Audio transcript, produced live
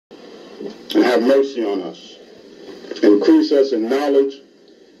and have mercy on us. Increase us in knowledge,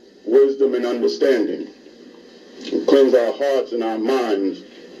 wisdom, and understanding. And cleanse our hearts and our minds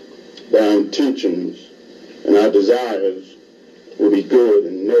that our intentions and our desires will be good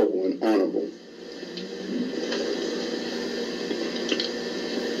and noble and honorable.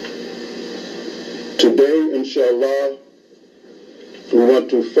 Today, inshallah, we want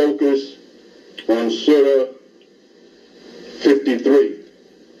to focus on Surah 53,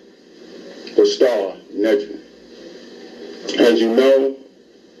 the star, Najm. As you know,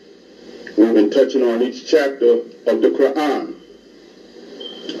 we've been touching on each chapter of the Quran,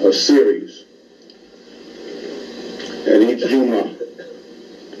 a series, and each Jummah.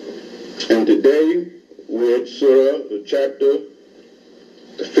 And today, we're at Surah, chapter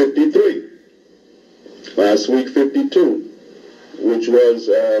 53. Last week, 52, which was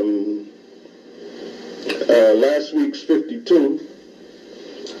last week's 52.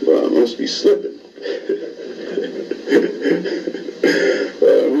 Well, I must be slipping.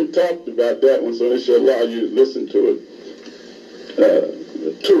 We talked about that one, so inshallah you listen to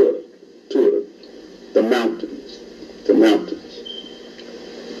it. Torah, the mountains.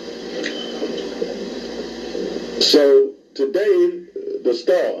 So today, the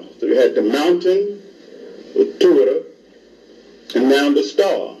star. So you had the mountain, the Torah, and now the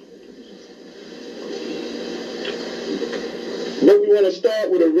star. But we want to start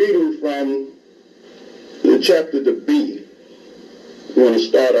with a reading from the chapter to B. We want to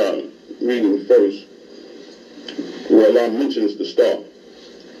start our reading first, where Allah mentions the star.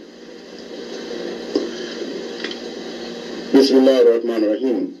 Bismillah ar-Rahman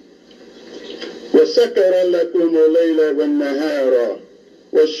ar-Rahim. وَسَكَرَ لَكُمُ اللَّيْلَ وَالنَّهَارَ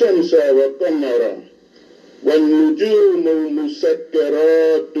وَالشَّمْسَ وَالْقَمَرَ وَالنُّجُومُ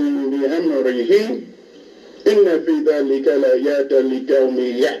مُسَكَّرَاتٌ بِأَمْرِهِ إِنَّ فِي ذَلِكَ لَآيَاتٍ لِقَوْمٍ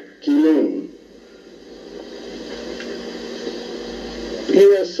يَعْقِلُونَ. He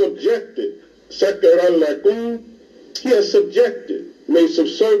has subjected, سَكَرَ لَكُمْ, he has subjected, made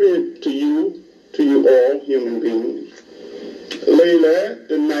subservient to you all human beings, Layla,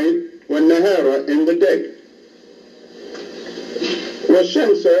 the night, وَالنَّهَارَ, in the day,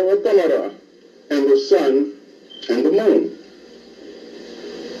 وَالشَّمْسَ وَالْقَمَرَ, and the sun and the moon.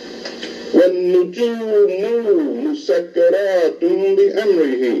 وَالنُّجُومُ مُسَكَّرَاتٌ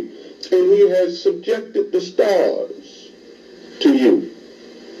بِأَمْرِهِ, and he has subjected the stars to you.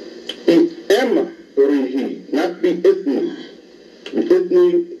 بِأَمْرِهِ, not بِإِذْنِهِ.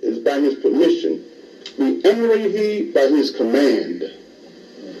 بِإِذْنِهِ is by his permission. بِأَمْرِهِ, by his command.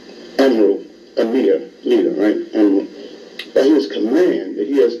 Amru, Amir, leader, right? Amru. By his command, that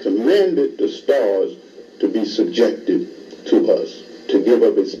he has commanded the stars to be subjected to us, to give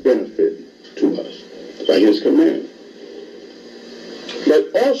up its benefit to us, by his command.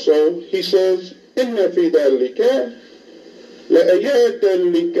 But also, he says, إِنَّ فِي ذَلِكَ لَآيَاتٍ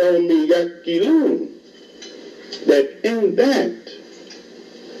لِقَوْمٍ يَعْقِلُونَ, that in that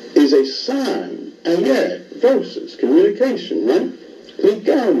is a sign, ayat, verses, communication, right?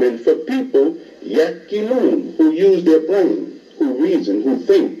 لِقَوْمٍ, for people, يَعْقِلُونَ, who use their brain, who reason, who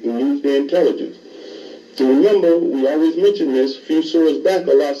think, and use their intelligence. And remember, we always mention this, a few surahs back,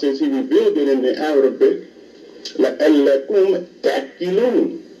 Allah says he revealed it in the Arabic, لَأَلَّكُمْ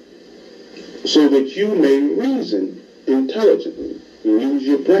تَعْقِلُونَ, so that you may reason intelligently, you use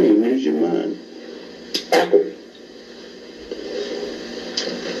your brain, use your mind. Akal.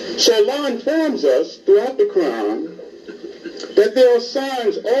 So Allah informs us throughout the Quran that there are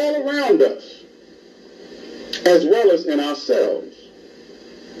signs all around us, as well as in ourselves.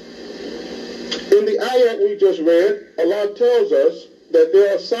 In the ayat we just read, Allah tells us that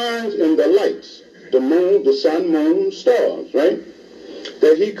there are signs in the lights, the moon, the sun, moon, stars, right?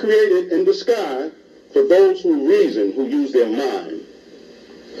 That he created in the sky for those who reason, who use their mind.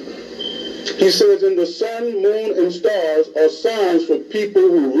 He says in the sun, moon, and stars are signs for people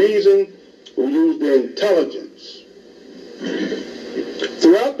who reason, who use their intelligence.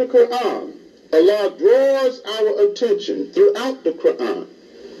 Throughout the Quran, Allah draws our attention, throughout the Quran,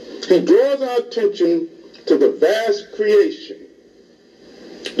 he draws our attention to the vast creation,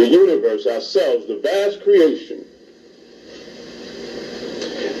 the universe, ourselves, the vast creation,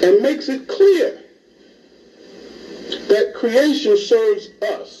 and makes it clear that creation serves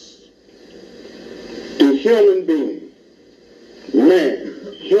us, the human being, man,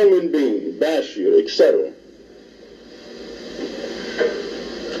 human being, Bashir, etc.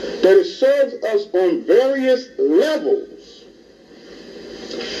 That it serves us on various levels,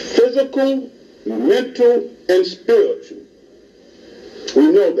 physical, mental, and spiritual. We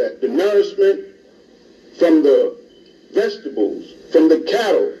know that the nourishment from the vegetables from the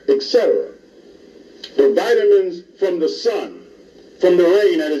cattle, etc. The vitamins from the sun, from the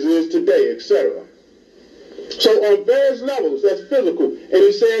rain as it is today, etc. So on various levels, that's physical. And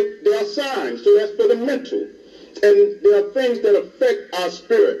he said there are signs, so that's for the mental. And there are things that affect our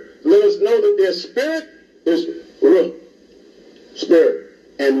spirit. Let us know that their spirit is ruh, spirit,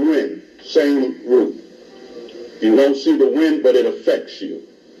 and wind, same root. You don't see the wind, but it affects you.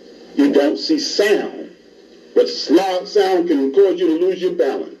 You don't see sound, but sound can cause you to lose your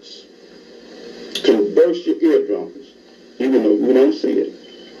balance, can burst your eardrums, even though you don't see it.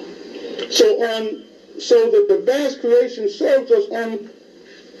 So that the vast creation serves us on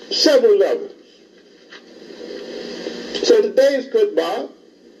several levels. So today's khutbah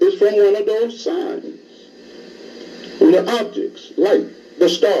is from one of those signs, from the objects, like the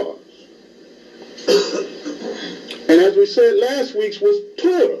stars. And as we said, last week's was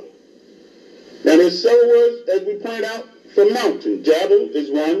Torah. Now there's several words, as we point out, for mountain. Jabal is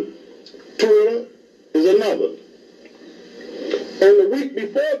one, Torah is another. And the week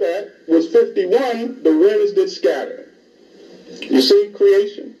before that was 51, the winds that scatter. You see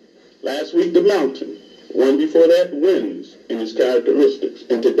creation? Last week the mountain. One before that, winds and its characteristics.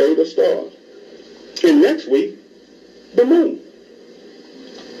 And today the stars. And next week, the moon.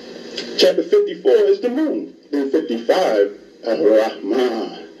 Chapter 54 is the moon. Then 55,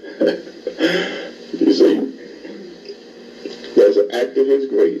 Ar-Rahman. You see? There's an act of his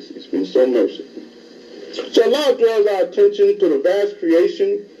grace. He's been so merciful. So Allah draws our attention to the vast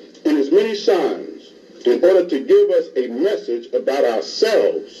creation and its many signs in order to give us a message about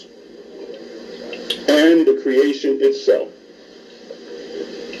ourselves and the creation itself.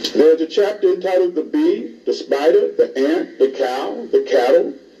 There's a chapter entitled The Bee, the Spider, the Ant, the Cow, the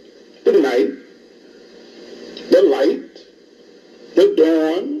Cattle, the Night, the Light, the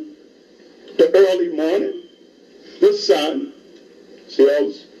Dawn, the Early Morning, the Sun. See all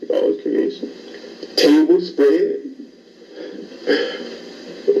this creation? Table spread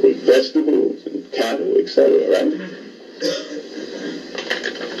with vegetables and cattle, etc., right?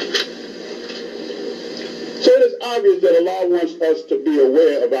 So it is obvious that Allah wants us to be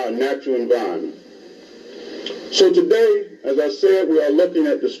aware of our natural environment. So today, as I said, we are looking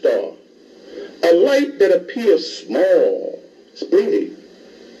at the star. A light that appears small, it's big,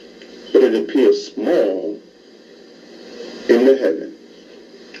 but it appears small in the heavens.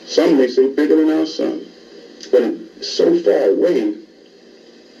 Some may say bigger than our sun, but it's so far away,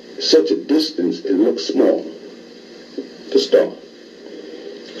 such a distance, it looks small, the star.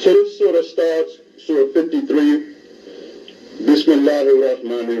 So this surah starts, Surah 53,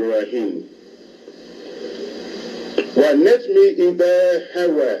 Bismillahir-Rahmanir-Rahim. وَالنَّجْمِ إِذَا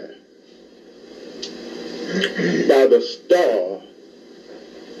هَوَى. By the star,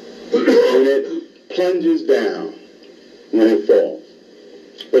 when it plunges down, when it falls.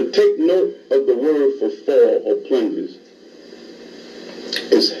 But take note of the word for fall or plunges.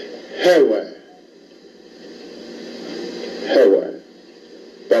 It's hawa. Hawa.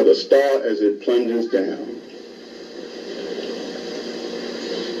 By the star as it plunges down.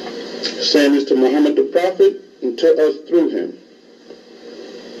 Saying this to Muhammad the Prophet and to us through him.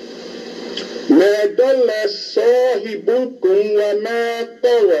 مَا ضَلَّ صَاحِبُكُمْ وَمَا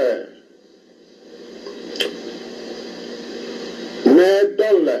طَوَى. مَا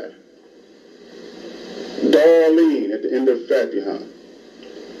ضَلَّ. Darleen at the end of Fatiha.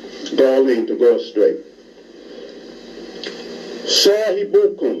 Darleen, to go astray.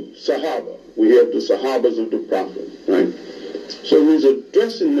 Sahibukum, Sahaba. We have the Sahabas of the Prophet, right? So he's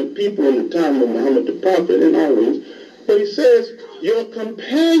addressing the people in the time of Muhammad the Prophet and always, but he says, your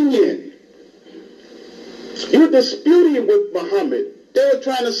companion. You're disputing with Muhammad. They were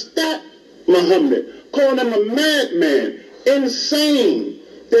trying to stop Muhammad, calling him a madman, insane,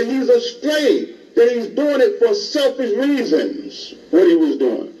 that he's astray, that he's doing it for selfish reasons, what he was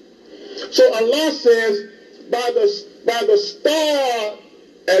doing. So Allah says, by the star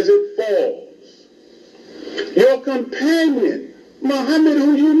as it falls, your companion, Muhammad,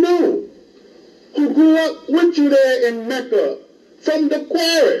 who you know, who grew up with you there in Mecca, from the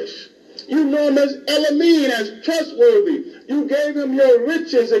Qur'an, you know him as El-Amin, as trustworthy. You gave him your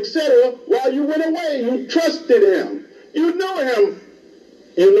riches, etc. While you went away. You trusted him. You know him.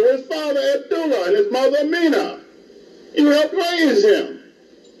 You knew his father Abdullah and his mother Amina. You helped raise him.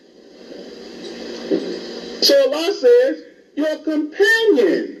 So Allah says, your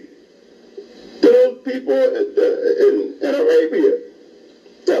companion to those people in Arabia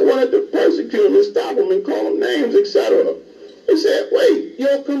that wanted to persecute him and stop him and call him names, etc. He said, wait,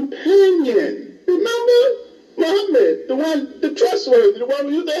 your companion, remember Muhammad, the one, the trustworthy, the one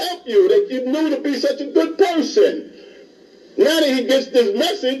who used to help you, that you knew to be such a good person. Now that he gets this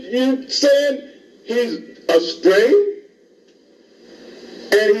message, you saying he's astray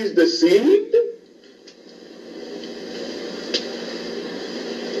and he's deceived?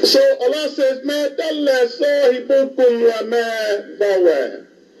 So Allah says,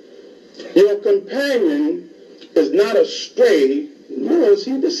 your companion is not astray, nor is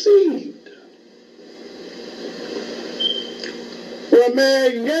he deceived. وَمَا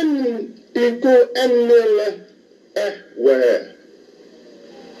يَنْتِقُ عَنِ الْأَهْوَاءِ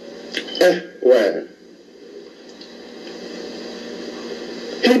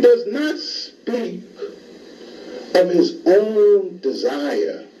He does not speak of his own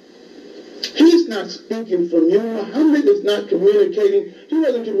desire. He's not speaking from you. Muhammad is not communicating. He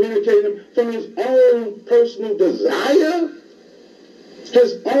wasn't communicating from his own personal desire.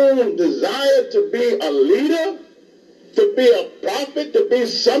 His own desire to be a leader, to be a prophet, to be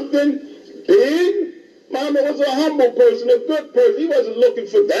something big. Muhammad was a humble person, a good person. He wasn't looking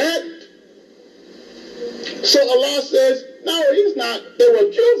for that. So Allah says, no, he's not. They were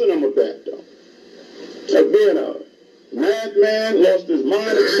accusing him of that, though. Of being a madman, lost his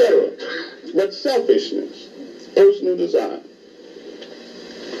mind, etc. But selfishness, personal desire.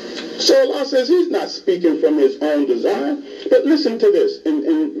 So Allah says he's not speaking from his own desire. But listen to this. And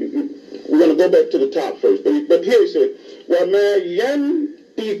we're going to go back to the top first. But here he said, وَمَا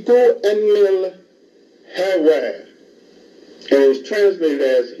يَنْتِقُ عَنِ الْهَوَىٰ. And it's translated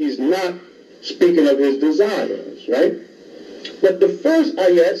as he's not speaking of his desires, right? But the first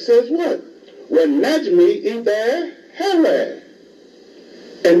ayat says what? وَالنَّجْمِ إِذَا هَوَىٰ.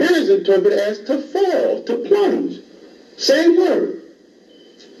 And that is interpreted as to fall, to plunge. Same word.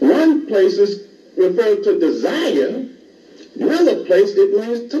 One place is referred to desire. Another place it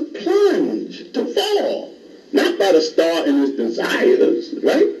means to plunge, to fall. Not by the star in its desires,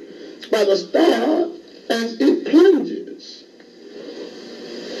 right? By the star as it plunges.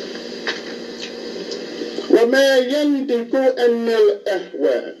 وَمَا يَنْتِقُ عَنِ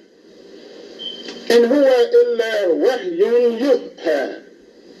الْأَهْوَاءِ إِنْ هُوَ إِلَّا وَحْيٌ يُوحَىٰ.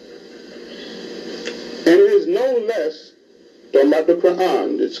 And it is no less, talking about the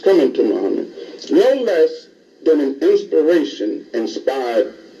Quran, it's coming to Muhammad, no less than an inspiration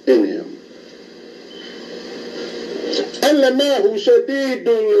inspired in him. أَلَّمَاهُ شَدِيدُ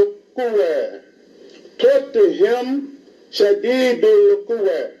الْقُوَىٰ. Taught to him شَدِيدُ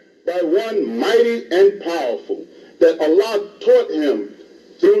الْقُوَىٰ, by one mighty and powerful, that Allah taught him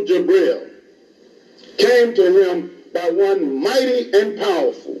through Jibreel. Came to him by one mighty and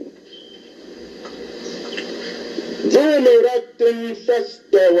powerful.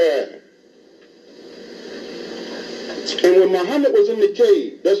 And when Muhammad was in the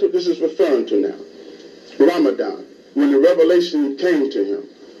cave, that's what this is referring to now, Ramadan, when the revelation came to him.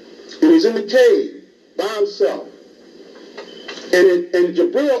 And he's in the cave by himself. And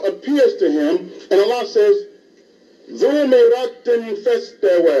Jibreel appears to him, and Allah says,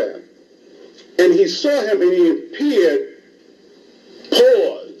 and he saw him, and he appeared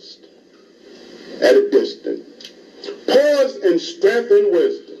paused at a distance. Paused in strength and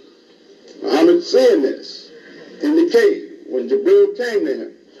wisdom. Muhammad saying this in the cave when Jibreel came to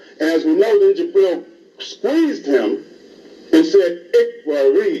him. And as we know, then Jibreel squeezed him and said,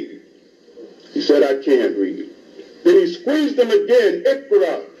 Iqra, read. He said, I can't read. Then he squeezed him again,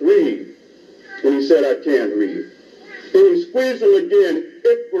 Iqra, read. And he said, I can't read. Then he squeezed him again,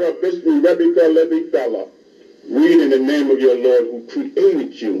 Iqra bismi rabbika alladhi khalaq. Read in the name of your Lord who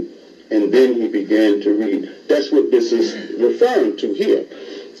created you. And then he began to read. That's what this is referring to here.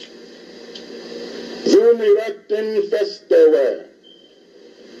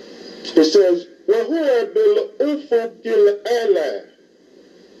 It says, وَهُوَ بِالْأُفُقِ الْأَعْلَى.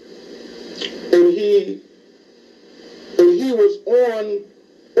 And he was on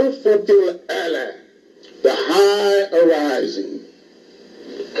Ufuq al-Ala, the high horizon.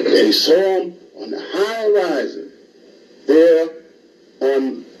 And he saw him on the high horizon there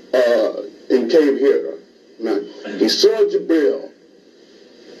on in Cave Hira. Now, he saw Jibreel.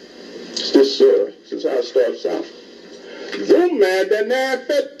 It's this surah. This is how it starts out.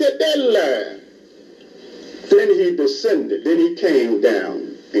 Then he descended. Then he came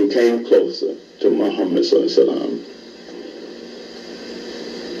down and came closer to Muhammad sallallahu alaihi wasallam.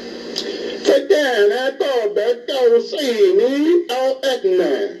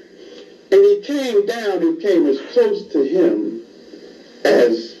 And he came down and came as close to him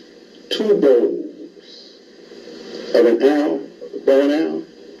as two bows of an owl, a bow and owl.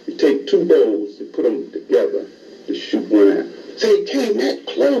 You take two bows and put them together to shoot one out. So he came that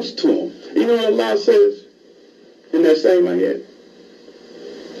close to him. You know what Allah says in that same ayat?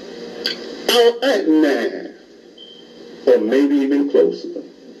 Al-Adna. or maybe even closer.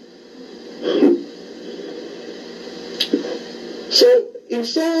 So he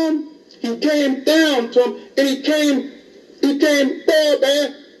saw him, he came down to him, and he came far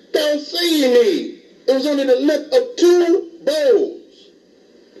back, thou seeing me. It was only the length of 2 bowls.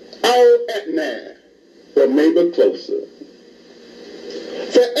 All at now, or maybe closer.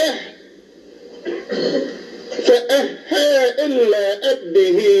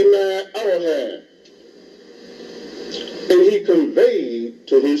 And he conveyed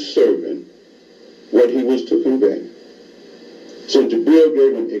to his servant what he was to convey. So Jibril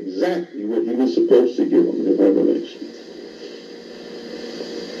gave him exactly what he was supposed to give him in the revelation.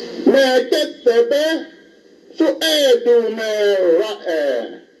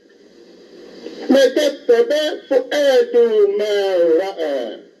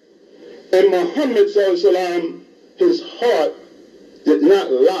 And Muhammad sallallahu, his heart did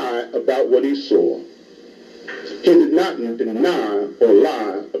not lie about what he saw. He did not deny or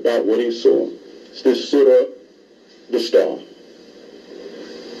lie about what he saw. It's this surah, the star.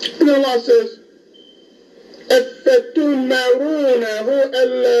 And Allah says,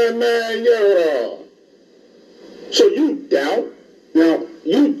 so you doubt. Now,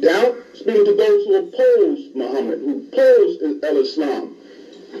 you doubt, speaking to those who oppose Muhammad, who oppose Islam.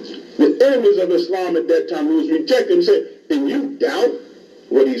 The enemies of Islam at that time, who was rejected, and said, and you doubt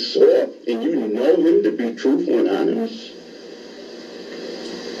what he saw, and you know him to be truthful and honest?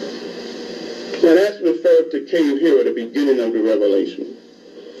 Now that's referred to cave here at the beginning of the revelation.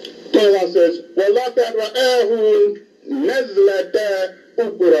 Then Allah says, وَلَقَدْ رَآهُ نَزْلَةَ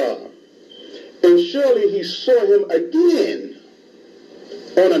أُخْرَى. And surely he saw him again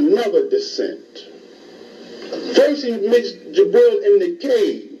on another descent. First he meets Jibril in the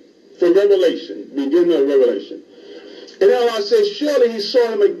cave for Revelation, beginning of Revelation. And then Allah says, surely he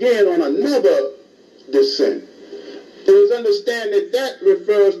saw him again on another descent. It is understand that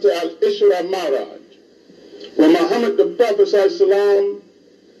refers to Al-Isra Maraj. When Muhammad the Prophet ﷺ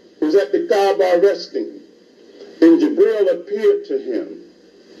was at the Kaaba resting, and Jibril appeared to him,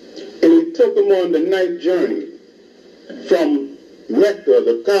 and he took him on the night journey from Mecca,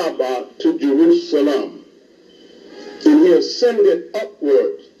 the Kaaba, to Jerusalem. And he ascended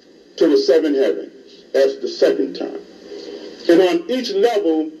upwards to the 7 heavens. That's the second time. And on each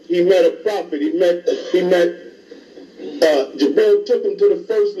level, he met a prophet. Jibril took him to the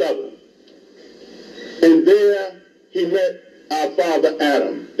first level. And there he met our father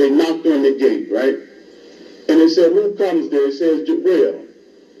Adam. They knocked on the gate, right? And they said, who comes there? It says, Jibril.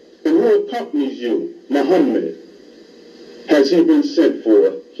 And who accompanies you? Muhammad. Has he been sent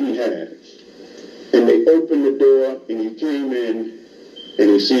for? He has. And they opened the door, and he came in, and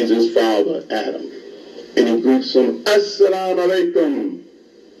he sees his father, Adam. And he greets him, Assalamu alaikum,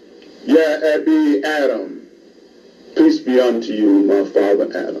 Ya Abi Adam. Peace be unto you, my father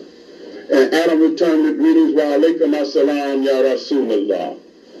Adam. And Adam returned the greetings, Wa alaikum assalam, Ya Rasulullah.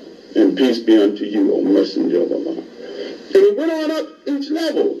 And peace be unto you, O Messenger of Allah. And he went on up each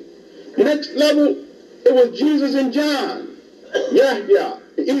level. Next level, it was Jesus and John. Yahya,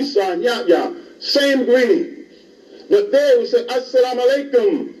 Isa and Yahya. Same greetings. But there we said, Assalamu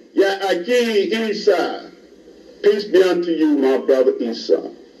alaikum, Ya Aki Isa. Peace be unto you, my brother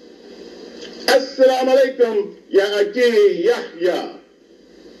Isa. Assalamu alaikum, Ya Aki Yahya.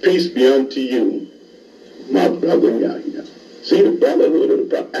 Peace be unto you, my brother Yahya. See, the brotherhood of the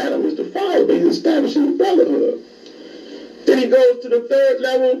prophet Adam is the father, but he's establishing the brotherhood. Then he goes to the 3rd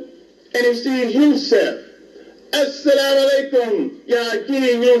level, and he sees Yusuf. Assalamu alaikum, Ya Aki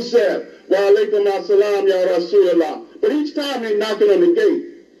Yusuf. Wa alaikum assalam, Ya Rasulullah. But each time he's knocking on the gate,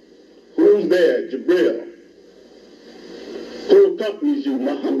 who's there? Jibril. Who accompanies you?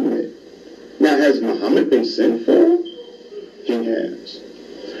 Muhammad. Now, has Muhammad been sent for? He has.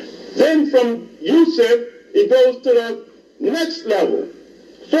 Then from Yusuf, he goes to the next level,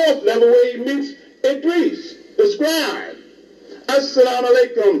 4th level, where he meets Idris, the scribe. Assalamu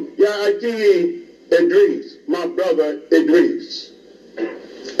alaikum, Ya Aki Idris, my brother Idris.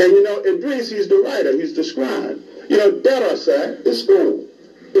 And you know, Idris, he's the writer, he's the scribe. You know, Darasa is school.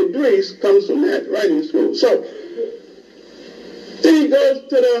 Idris comes from that, writing school. So, then he goes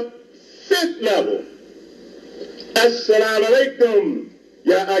to the 5th level. Assalamu alaikum,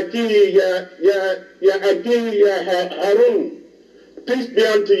 Ya Aki, Ya Aki, Ya Harun. Peace be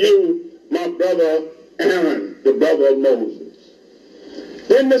unto you, my brother Aaron, the brother of Moses.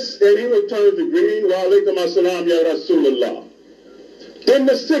 Then and he returns the greeting, Wa alaikum assalam, Ya Rasulullah. Then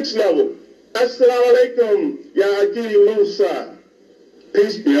the 6th level, Assalamu alaikum, Ya Aki Musa.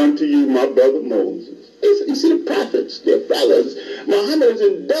 Peace be unto you, my brother Moses. You see the prophets, their brothers. Muhammad is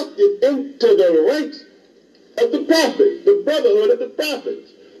inducted into the ranks of the prophet, the brotherhood of the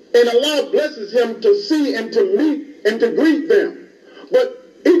prophets. And Allah blesses him to see and to meet and to greet them. But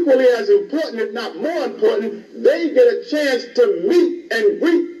equally as important, if not more important, they get a chance to meet and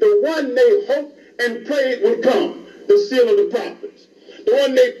greet the one they hoped and prayed would come, the seal of the prophets. The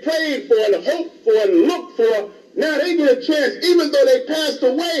one they prayed for and hoped for and looked for, now they get a chance, even though they passed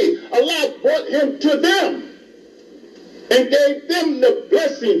away. Allah brought him to them and gave them the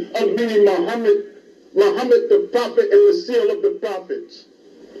blessing of meeting Muhammad the prophet and the seal of the prophets.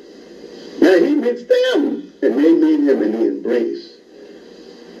 Now he meets them, and they meet him and he embrace.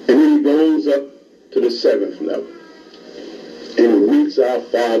 And then he goes up to the 7th level, and he meets our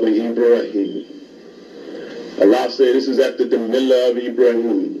father Ibrahim. Allah said, this is after the millah of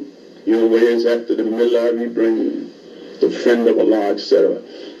Ibrahim. Your way is after the millah of Ibrahim, the friend of Allah, etc.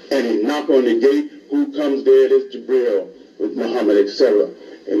 And he knock on the gate. Who comes there? It is Jibril with Muhammad, etc.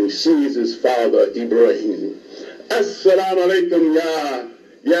 And he sees his father Ibrahim. Assalamu alaikum,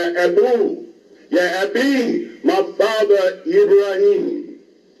 ya Abu, ya Abi, my father Ibrahim.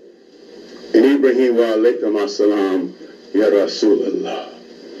 And Ibrahim, wa alaikum assalam, ya Rasulullah.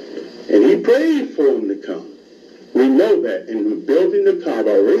 And he prayed for him to come. We know that, and building the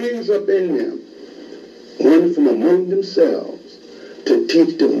Kaaba, raise up in them one from among themselves to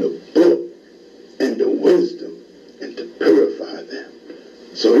teach them the book and the wisdom and to purify them.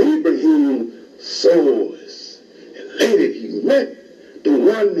 So Ibrahim's soul is elated. He met the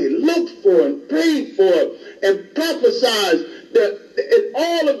one they looked for and prayed for and prophesied in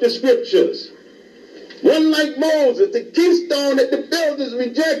all of the scriptures. One like Moses, the keystone that the builders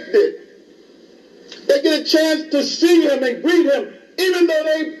rejected. They get a chance to see him and greet him, even though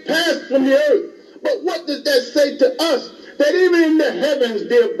they passed from the earth. But what does that say to us? That even in the heavens,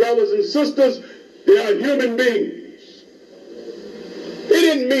 dear brothers and sisters, they are human beings. They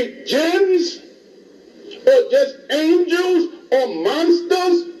didn't meet jinns or just angels or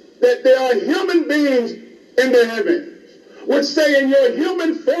monsters, that they are human beings in the heavens. Which say in your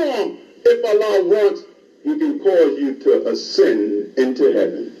human form, if Allah wants, he can cause you to ascend into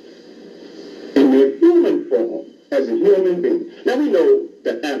heaven. In your human form, as a human being. Now we know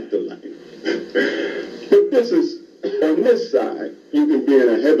the afterlife. But this is, on this side, you can be in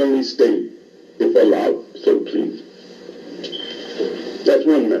a heavenly state, if Allah so please. That's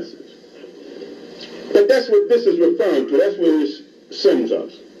one message. But that's what this is referring to. That's where this sends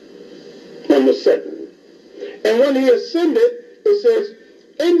us. On the second. And when he ascended, it says,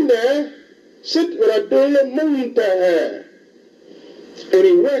 in there, Sitratul Muntaha. And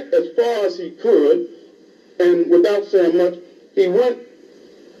he went as far as he could, and without saying much, he went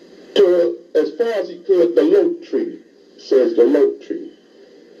to, as far as he could, the lote tree. It says the lote tree,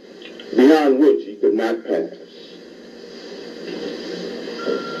 beyond which he could not pass.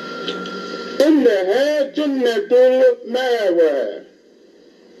 In the head, Jannatul Mawa,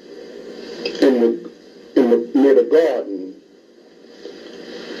 near the garden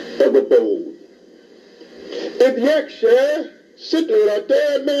of abode. If Yaksha,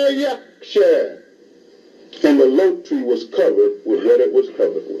 and the lote tree was covered with what it was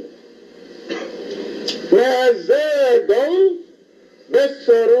covered with.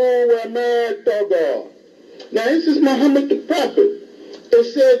 Now this is Muhammad the prophet. It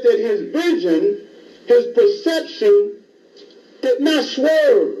says that his vision, his perception did not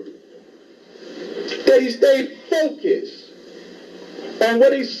swerve. That he stayed focused on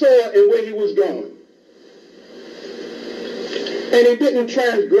what he saw and where he was going. And he didn't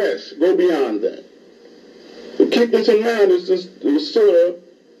transgress, go beyond that. So keep this in mind, it's just the surah,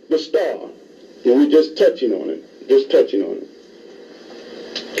 the star. And we're just touching on it.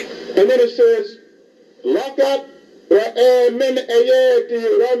 And then it says, Laqad ra'a min ayati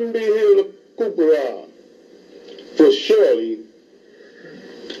rabbihil kubra. For surely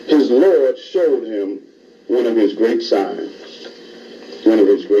his Lord showed him one of his great signs. One of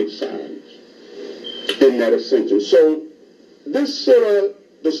his great signs in that ascension. So this surah,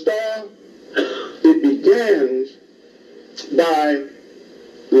 the star, it begins by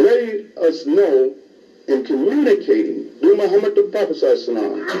letting us know and communicating through Muhammad the Prophet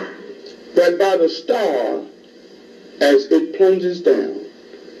that by the star, as it plunges down,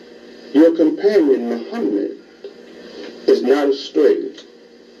 your companion Muhammad is not astray,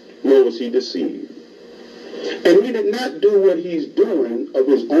 nor was he deceived. And he did not do what he's doing of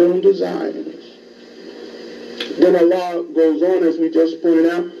his own desires. Then Allah goes on, as we just pointed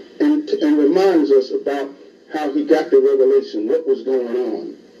out, and reminds us about how he got the revelation, what was going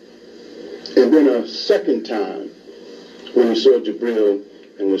on. And then a second time, when he saw Jibril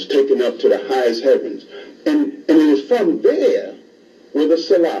and was taken up to the highest heavens. And it is from there where the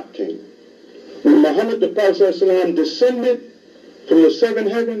salat came. When when Muhammad the Prophet ﷺ descended from the seven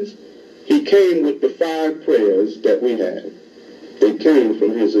heavens, he came with the 5 prayers that we have. They came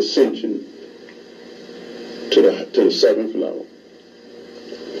from his ascension to the 7th level.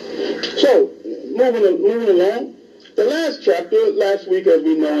 So, moving along, the last chapter, last week, as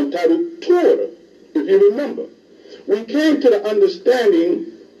we know, entitled QUR'AN, if you remember, we came to the understanding,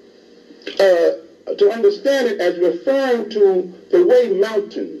 to understand it as referring to the way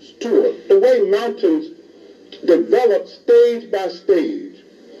mountains, the way mountains develop stage by stage,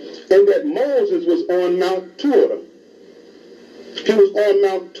 and that Moses was on Mount Tur. He was on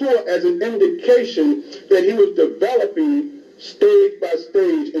Mount Tur as an indication that he was developing stage by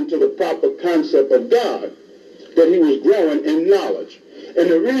stage into the proper concept of God, that he was growing in knowledge. And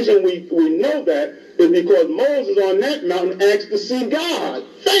the reason we know that is because Moses on that mountain asked to see God,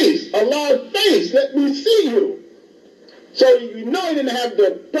 face, Allah's face, let me see you. So you know he didn't have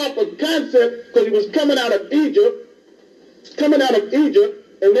the proper concept because he was coming out of Egypt,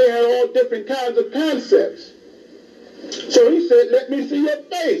 and they had all different kinds of concepts. So he said, let me see your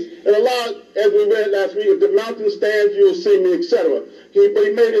face. And Allah, as we read last week, if the mountain stands, you'll see me, etc. But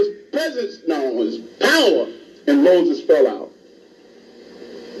he made his presence known, his power, and Moses fell out.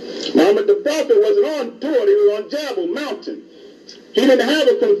 Muhammad the Prophet wasn't on Tur, he was on Jabal Mountain. He didn't have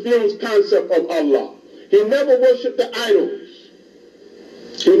a confused concept of Allah. He never worshipped the idols.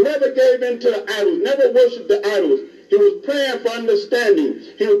 He never gave in to the idols, never worshipped the idols. He was praying for understanding.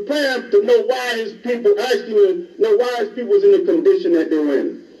 He was praying to know why his people, asking to know why his people was in the condition that they were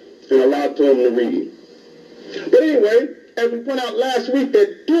in. And Allah told him to read. But anyway, as we pointed out last week,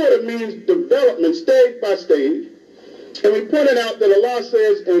 that Torah means development, stage by stage. And we pointed out that Allah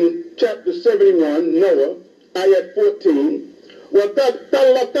says in chapter 71, Noah, ayat 14, وَقَدْ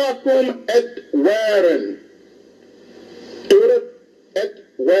خَلَقَكُمْ أَطْوَارًا.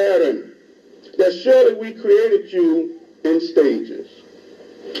 أَطْوَارًا. That surely we created you in stages.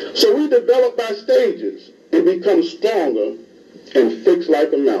 So we develop by stages and become stronger and fixed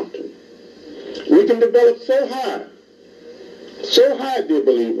like a mountain. We can develop so high, dear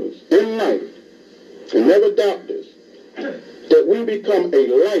believers, in life, and never doubt this, that we become a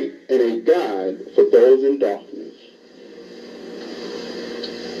light and a guide for those in darkness.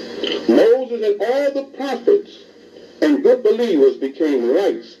 Moses and all the prophets and good believers became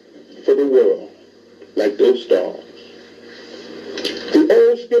lights for the world, like those stars. The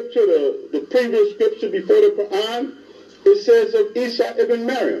old scripture, the previous scripture before the Quran, it says of Isa ibn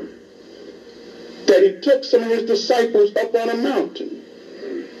Maryam that he took some of his disciples up on a mountain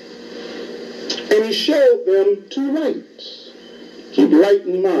and he showed them 2 lights. Keep light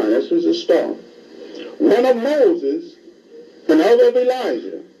in mind, that's what's a star. One of Moses, another of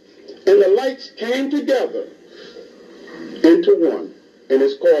Elijah, and the lights came together into one. And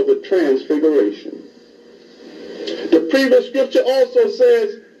it's called the Transfiguration. The previous scripture also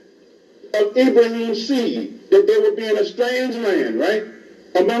says of Ibrahim's seed that they would be in a strange land, right?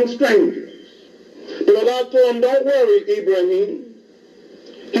 Among strangers. But Allah told him, don't worry, Ibrahim.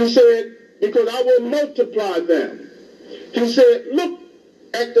 He said, because I will multiply them. He said, look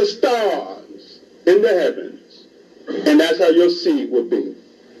at the stars in the heavens. And that's how your seed will be.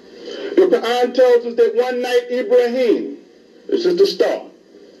 The Quran tells us that one night Ibrahim, this is the star,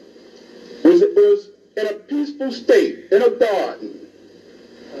 was in a peaceful state in a garden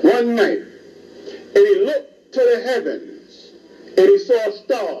one night, and he looked to the heavens and he saw a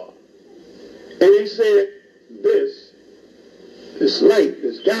star, and he said, this light,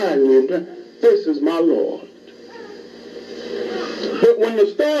 this God, this is my Lord. But when the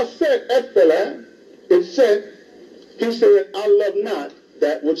star set, it set, he said, I love not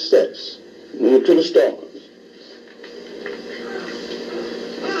that which sets. Went to the stars.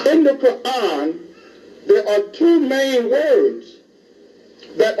 In the Quran, there are 2 main words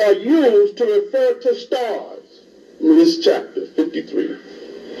that are used to refer to stars in this chapter, 53.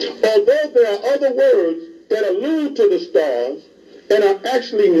 Although there are other words that allude to the stars and are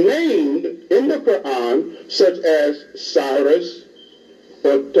actually named in the Quran, such as Cyrus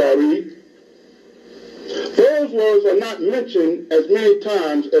or Tariq, those words are not mentioned as many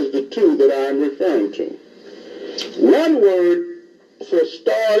times as the 2 that I am referring to. One word for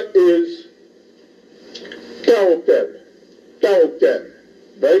star is Kawkab,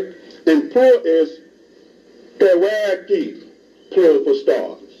 right? And plural is Kawakib, plural for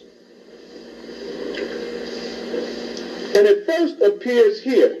stars. And it first appears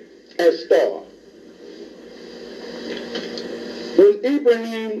here as star. When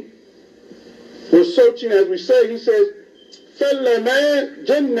Ibrahim was searching, as we say, he says, فَلَّمَا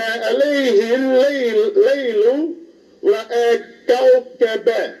جَنَّ عَلَيْهِ اللَّيْلُ رَأَى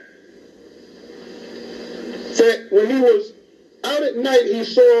كَوْكَبًا. said when he was out at night, he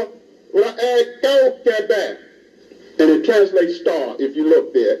saw Ra'ad Kawkabah, and it translates star if you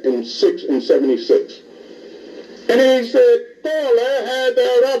look there in 676. And then he said, Qala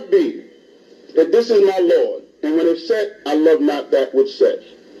hada Rabbi, that this is my Lord. And when it set, I love not that which sets.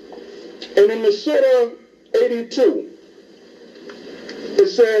 And in the Surah 82, it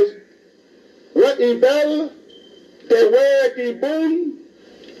says, وَإِذَا الْكَوَاكِبُ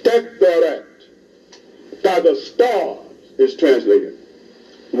تَكْتَرَتْ, by the stars is translated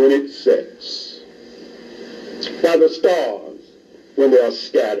when it sets. By the stars when they are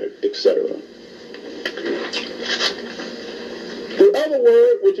scattered, etc. The other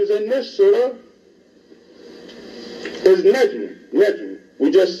word which is in this surah is Najm. Najm.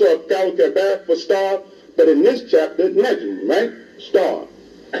 We just saw Kawkabah for star, but in this chapter, Najm, right? Star.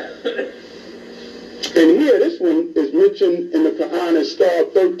 And here, this one is mentioned in the Quran as star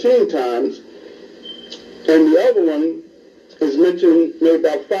 13 times, and the other one is mentioned maybe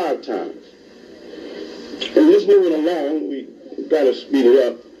about 5 times. And just moving along, we got to speed it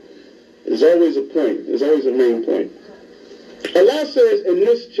up. There's always a point. There's always a main point. Allah says in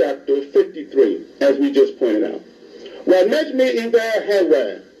this chapter 53, as we just pointed out, وَنَجْمِ إِذَا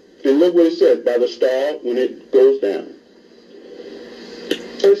هَوَى, and look what it says, by the star when it goes down.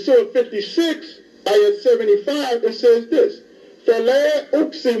 In Surah 56, Ayat 75, it says this, فَلَا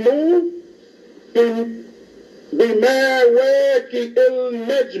أُقْسِمُ بِمَا وَاكِئِ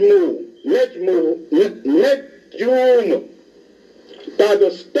النَّجْمُ Najum, by the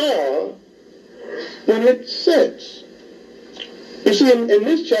star when it sets. You see, in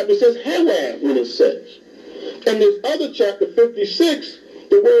this chapter it says Hawa when it sets. In this other chapter, 56,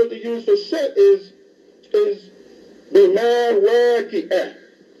 the word they use for set is Bima Waqi'ah,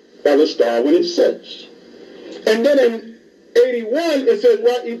 by the star when it sets. And then in 81 it says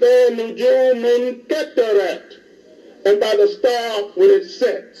Wa'idha Nujumun Katarat, and by the star when it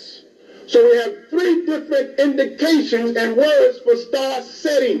sets. So we have 3 different indications and words for star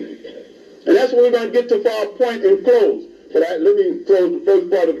setting. And that's what we're going to get to for our point and close. But let me close the first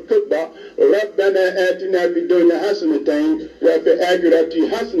part of the cookbook. رَبَّنَا آتِنَا فِي الدُّنْيَا حَسَنَةً وَفِي الْآخِرَةِ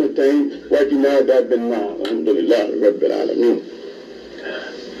حَسَنَةً وَقِنَا عَذَابَ النَّارِ. Alhamdulillah Rabbil Alameen.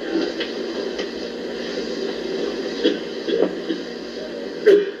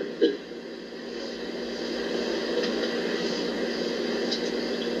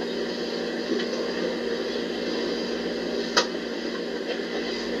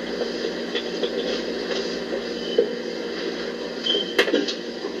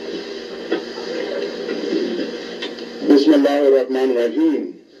 Bismillahirrahmanirrahim.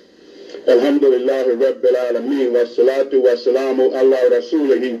 Alhamdulillah Rabbil Alameen. Wassalatu wassalamu ala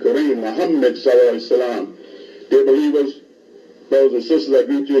Rasulihi Kareem Muhammad sallallahu alaihi wasallam. Dear believers, brothers and sisters, I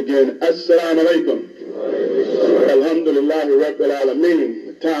greet you again. Assalamu alaikum. Alhamdulillah Rabbil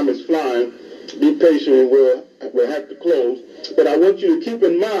Alameen. Time is flying. Be patient, we'll have to close. But I want you to keep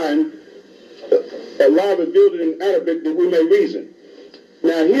in mind, Allah revealed it in Arabic that we may reason.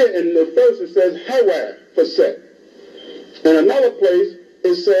 Now here in the first it says Hawa for set. In another place,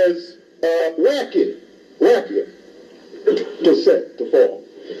 it says Waqi, to set, to fall.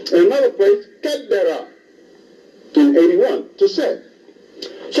 In another place, Qaddara, in 81, to set.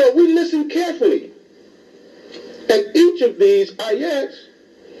 So we listen carefully at each of these ayats,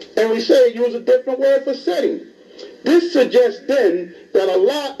 and we say use a different word for setting. This suggests then that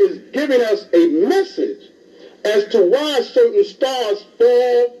Allah is giving us a message as to why certain stars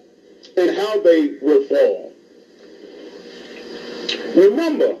fall and how they will fall.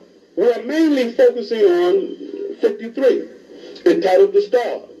 Remember, we are mainly focusing on 53, entitled The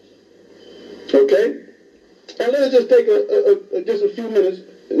Stars. Okay? And let us just take just a few minutes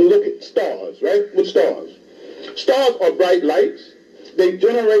and look at stars, right? What stars? Stars are bright lights. They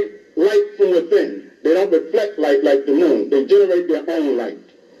generate light from within. They don't reflect light like the moon. They generate their own light.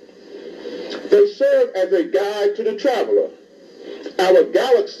 They serve as a guide to the traveler. Our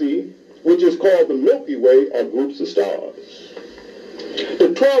galaxy, which is called the Milky Way, are groups of stars.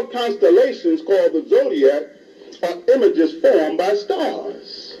 The 12 constellations called the zodiac are images formed by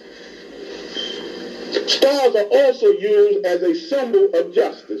stars. Stars are also used as a symbol of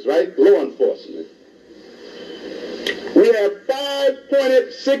justice, right? Law enforcement. We have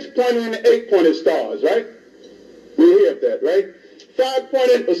 5-pointed, 6-pointed, and 8-pointed stars, right? We hear that, right?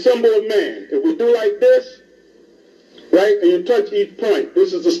 5-pointed, a symbol of man. If we do like this, right, and you touch each point,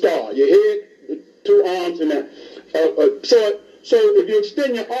 this is the star. Your head, 2 arms, and that. So if you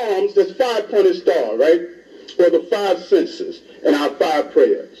extend your arms, that's 5-pointed star, right? Or the 5 senses and our 5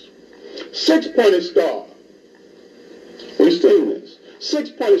 prayers. 6-pointed star. We've seen this.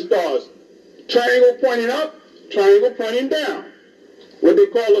 6-pointed stars. Triangle pointing up, triangle pointing down, what they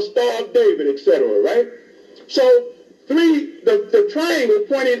call a Star of David, etc., right? So the triangle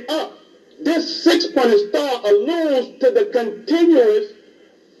pointing up, this six-pointed star alludes to the continuous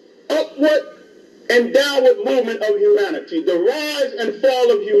upward and downward movement of humanity, the rise and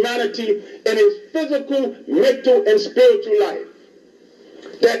fall of humanity in its physical, mental, and spiritual life.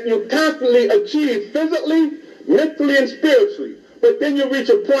 That you constantly achieve physically, mentally, and spiritually. But then you reach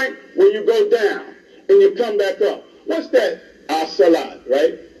a point where you go down and you come back up. What's that? Our salat,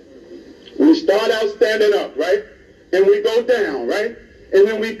 right? We start out standing up, right? And we go down, right? And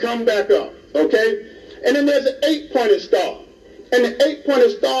then we come back up, okay? And then there's an eight-pointed star. And the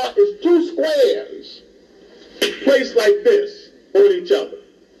eight-pointed star is two squares placed like this on each other.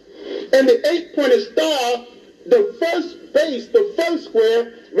 And the eight-pointed star, the first base, the first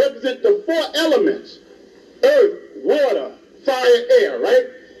square, represents the four elements: earth, water, fire, air, right?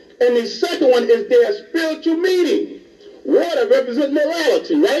 And the second one is their spiritual meaning. Water represents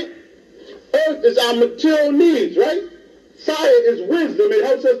morality, right? Earth is our material needs, right? Fire is wisdom. It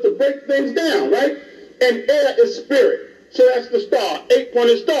helps us to break things down, right? And air is spirit. So that's the star,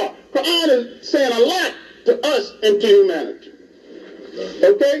 eight-pointed star. Quran is saying a lot to us and to humanity.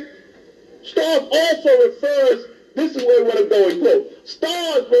 Okay? Stars also refers, this is where we want to go and quote.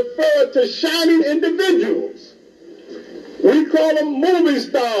 Stars refer to shining individuals. We call them movie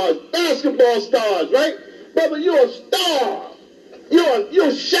stars, basketball stars, right? Brother, you're a star.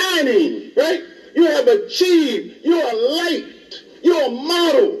 You're shining, right? You have achieved. You're a light. You're a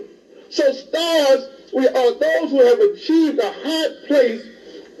model. So stars, we are those who have achieved a high place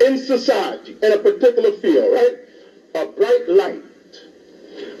in society, in a particular field, right? A bright light.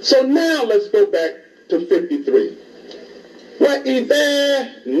 So now let's go back to 53.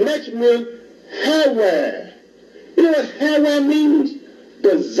 وَإِذَا نَجْمُ هَوَى. You know what hawa means?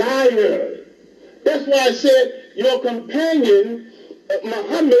 Desire. That's why I said your companion,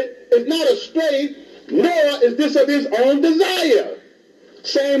 Muhammad, is not astray, nor is this of his own desire.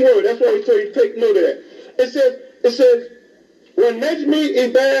 Same word. That's why we tell you take note of that. It says, وَنَجْمِ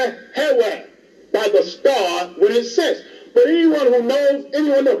إِذَا هَوَى, by the star when it sets. But anyone knows,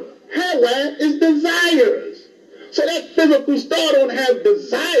 hawa is desires. So that physical star don't have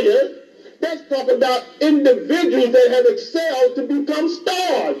desire. That's talking about individuals that have excelled to become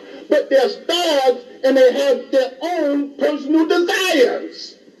stars. But they're stars and they have their own personal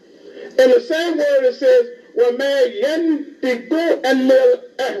desires. In the same word it says, وَمَا يَنْتِقُ أَنِّ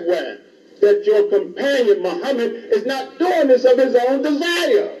الْأَهْوَى, that your companion Muhammad is not doing this of his own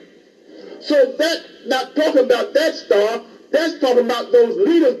desire. So that's not talking about that star. That's talking about those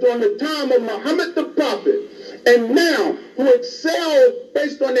leaders during the time of Muhammad the Prophet. And now, who excel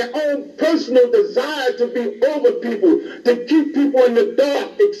based on their own personal desire to be over people, to keep people in the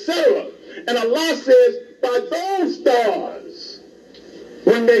dark, etc. And Allah says, by those stars,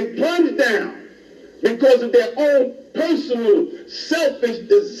 when they plunge down because of their own personal, selfish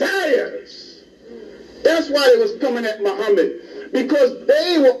desires, that's why they was coming at Muhammad, because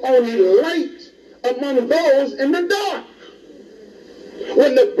they were only light among those in the dark.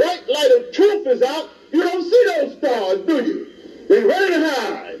 When the bright light of truth is out, you don't see those stars, do you? They're ready to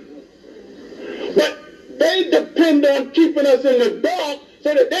hide. But they depend on keeping us in the dark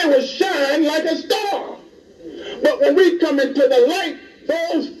so that they will shine like a star. But when we come into the light,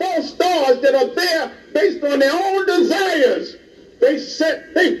 those false stars that are there based on their own desires,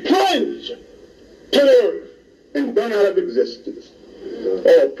 they plunge to the earth and burn out of existence.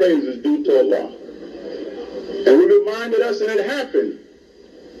 All praise is due to Allah. And we reminded us, and it happened.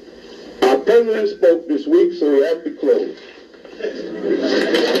 Our president spoke this week, so we have to close.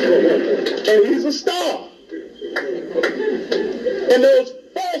 And he's a star. And those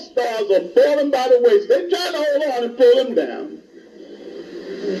false stars are falling by the waist. They're trying to hold on and pull him down.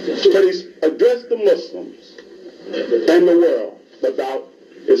 But he's addressed the Muslims and the world about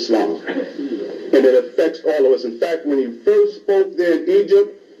Islam. And it affects all of us. In fact, when he first spoke there in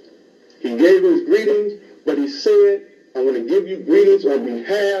Egypt, he gave his greetings, but he said, I want to give you greetings on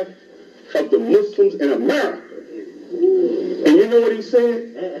behalf of the Muslims in America. And you know what he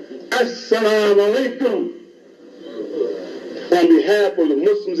said? Assalamu alaikum. On behalf of the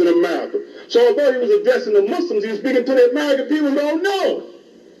Muslims in America. So although he was addressing the Muslims, he was speaking to the American people who don't know.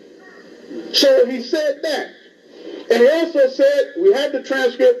 So he said that. And he also said, we have the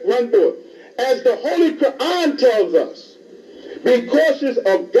transcript, run through it. As the Holy Quran tells us, be cautious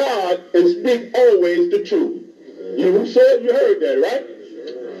of God and speak always the truth. You said, you heard that, right?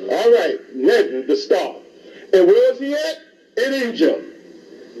 All right, Najm, the star. And where is he at? In Egypt.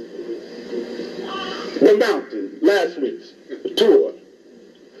 The mountain, last week's tour.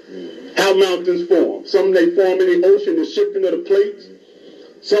 how mountains form. Some they form in the ocean, the shifting of the plates.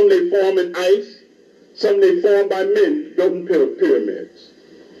 Some they form in ice. Some they form by men building pyramids.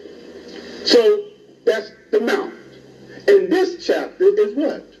 So that's the mount. And this chapter is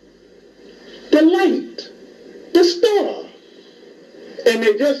what? The light, the star. And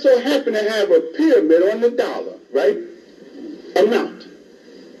they just so happen to have a pyramid on the dollar, right? A mount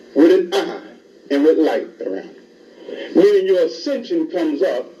with an eye and with light around. Meaning your ascension comes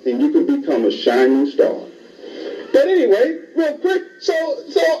up and you can become a shining star. But anyway, real quick, so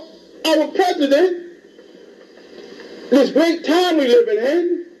our president, this great time we living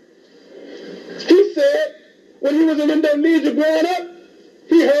in, he said when he was in Indonesia growing up,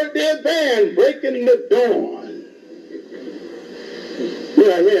 he heard their band breaking the dawn. You're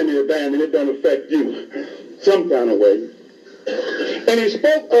not hearing their band and it don't affect you some kind of way. And he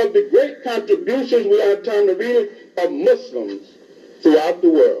spoke of the great contributions, we don't have time to read it, of Muslims throughout the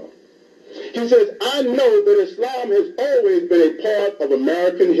world. He says, I know that Islam has always been a part of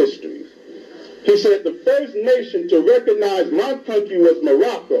American history. He said the first nation to recognize my country was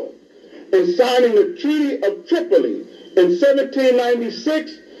Morocco. In signing the Treaty of Tripoli in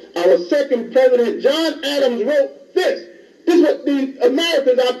 1796, our second president, John Adams, wrote this. This is what the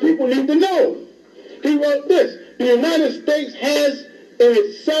Americans, our people, need to know. He wrote this. The United States has in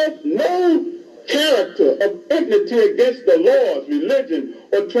itself no character of enmity against the laws, religion,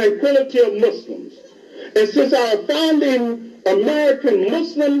 or tranquility of Muslims. And since our founding American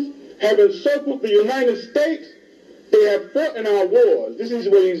Muslims have encircled the United States, they have fought in our wars. This is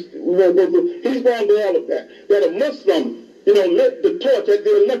what he's going to go through. He's going to do all of that. That a Muslim, lit the torch at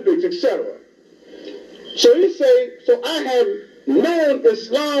the Olympics, etc. So he said, so I have known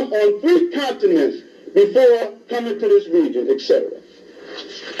Islam on 3 continents before coming to this region, etc.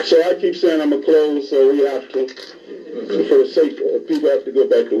 So I keep saying I'm going to close, so we have to, for the sake of people have to go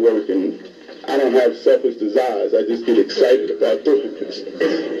back to work, and I don't have selfish desires. I just get excited about doing this.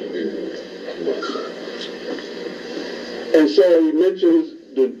 And so he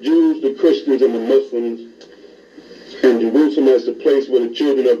mentions the Jews, the Christians, and the Muslims, and Jerusalem as the place where the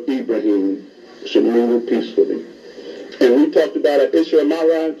children of Ibrahim should mingle peacefully. And we talked about at Isra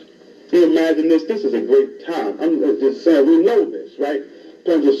Mi'raj. You imagine this? This is a great time. I'm just saying, we know this, right? In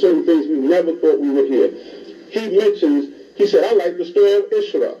terms of certain things we never thought we would hear. He said, I like the story of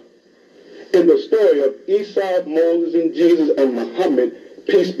Isra. In the story of Isa, Moses, and Jesus, and Muhammad,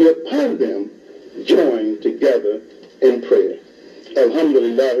 peace be upon them, joined together in prayer.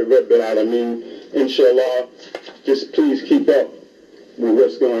 Alhamdulillah, Rabbil Alameen. Inshallah, just please keep up with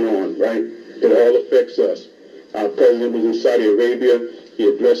what's going on, right? It all affects us. Our president was in Saudi Arabia. He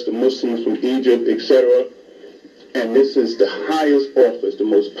addressed the Muslims from Egypt, etc. And this is the highest office, the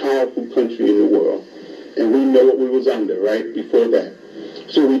most powerful country in the world. And we know what we was under, right, before that.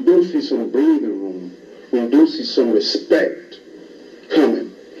 So we do see some breathing room. We do see some respect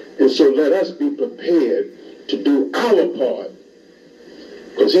coming. And so let us be prepared to do our part.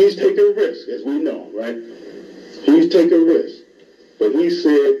 Because he's taking risks, as we know, right? He's taking risks. But he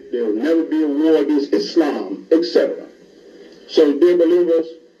said there will never be a war against Islam, etc. So, dear believers,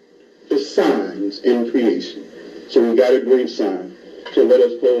 the signs in creation. So we got a great sign. So let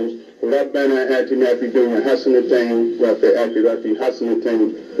us close. رَبَّنَا آتِنَا فِي الدُّنْيَا حَسَنَةً وَفِي الْآخِرَةِ حَسَنَةً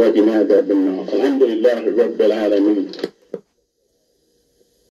وَقِنَا عَذَابَ النَّارِ. الْحَمْدُ لِلَّهِ رَبِّ الْعَالَمِينَ.